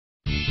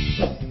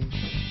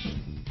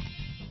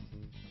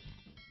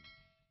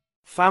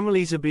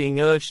Families are being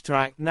urged to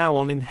act now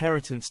on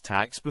inheritance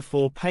tax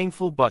before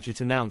painful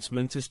budget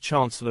announcement, as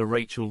Chancellor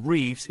Rachel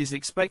Reeves is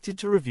expected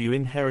to review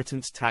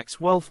inheritance tax.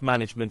 Wealth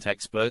management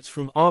experts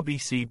from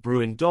RBC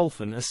Brewin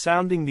Dolphin are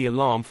sounding the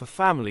alarm for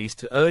families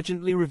to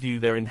urgently review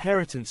their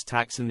inheritance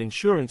tax and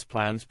insurance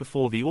plans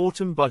before the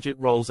autumn budget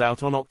rolls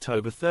out on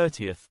October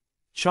 30th.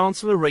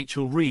 Chancellor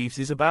Rachel Reeves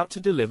is about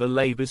to deliver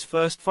Labour's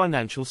first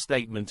financial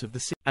statement of the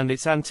season, and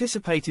it's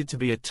anticipated to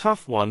be a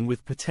tough one,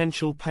 with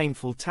potential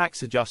painful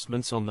tax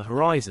adjustments on the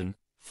horizon,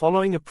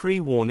 following a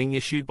pre-warning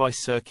issued by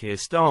Sir Keir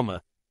Starmer.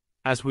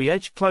 As we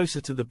edge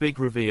closer to the big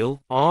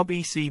reveal,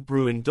 RBC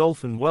Brewin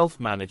Dolphin wealth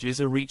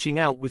managers are reaching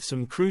out with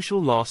some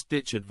crucial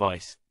last-ditch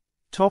advice.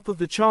 Top of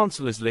the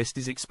Chancellor's list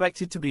is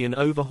expected to be an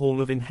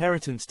overhaul of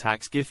inheritance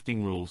tax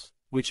gifting rules,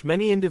 which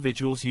many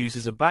individuals use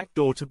as a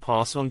backdoor to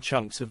pass on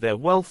chunks of their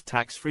wealth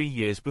tax-free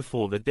years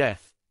before their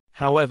death.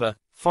 However,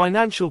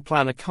 financial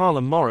planner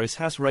Carla Morris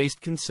has raised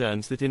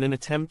concerns that in an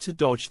attempt to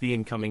dodge the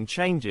incoming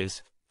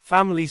changes,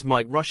 families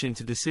might rush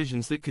into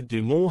decisions that could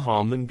do more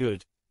harm than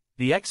good.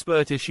 The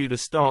expert issued a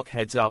stark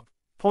heads-up,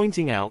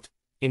 pointing out,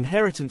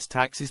 inheritance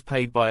tax is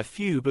paid by a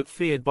few but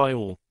feared by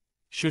all.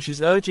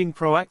 Shush's urging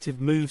proactive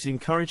moves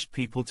encouraged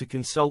people to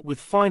consult with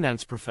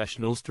finance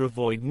professionals to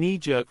avoid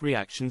knee-jerk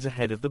reactions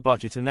ahead of the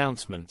budget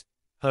announcement.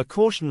 Her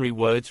cautionary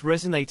words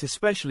resonate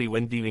especially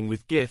when dealing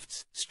with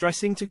gifts,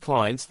 stressing to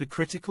clients the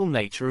critical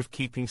nature of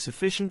keeping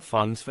sufficient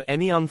funds for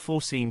any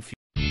unforeseen future